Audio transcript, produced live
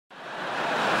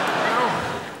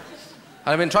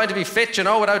I've been trying to be fit, you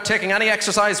know, without taking any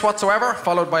exercise whatsoever,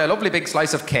 followed by a lovely big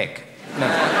slice of cake.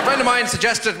 A friend of mine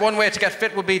suggested one way to get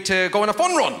fit would be to go on a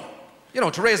fun run, you know,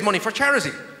 to raise money for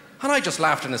charity. And I just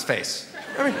laughed in his face.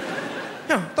 I mean,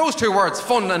 you know, those two words,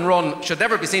 fun and run, should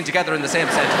never be seen together in the same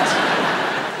sentence.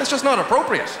 It's just not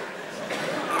appropriate.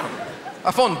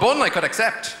 A fun bun I could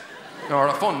accept. Or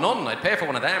a fun nun, I'd pay for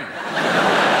one of them.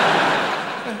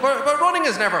 But running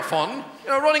is never fun. You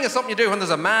know, running is something you do when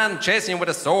there's a man chasing you with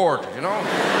a sword, you know?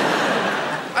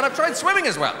 And I've tried swimming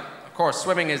as well. Of course,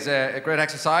 swimming is a great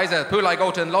exercise. The pool I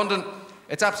go to in London,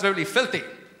 it's absolutely filthy.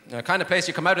 The kind of place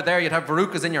you come out of there, you'd have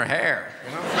verrucas in your hair,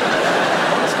 you know?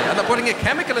 Honestly. And they're putting a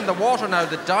chemical in the water now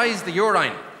that dyes the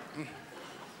urine,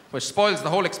 which spoils the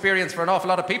whole experience for an awful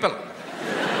lot of people.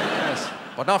 Yes.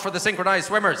 But not for the synchronized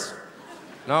swimmers.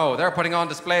 No, they're putting on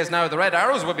displays now the Red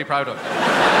Arrows would be proud of.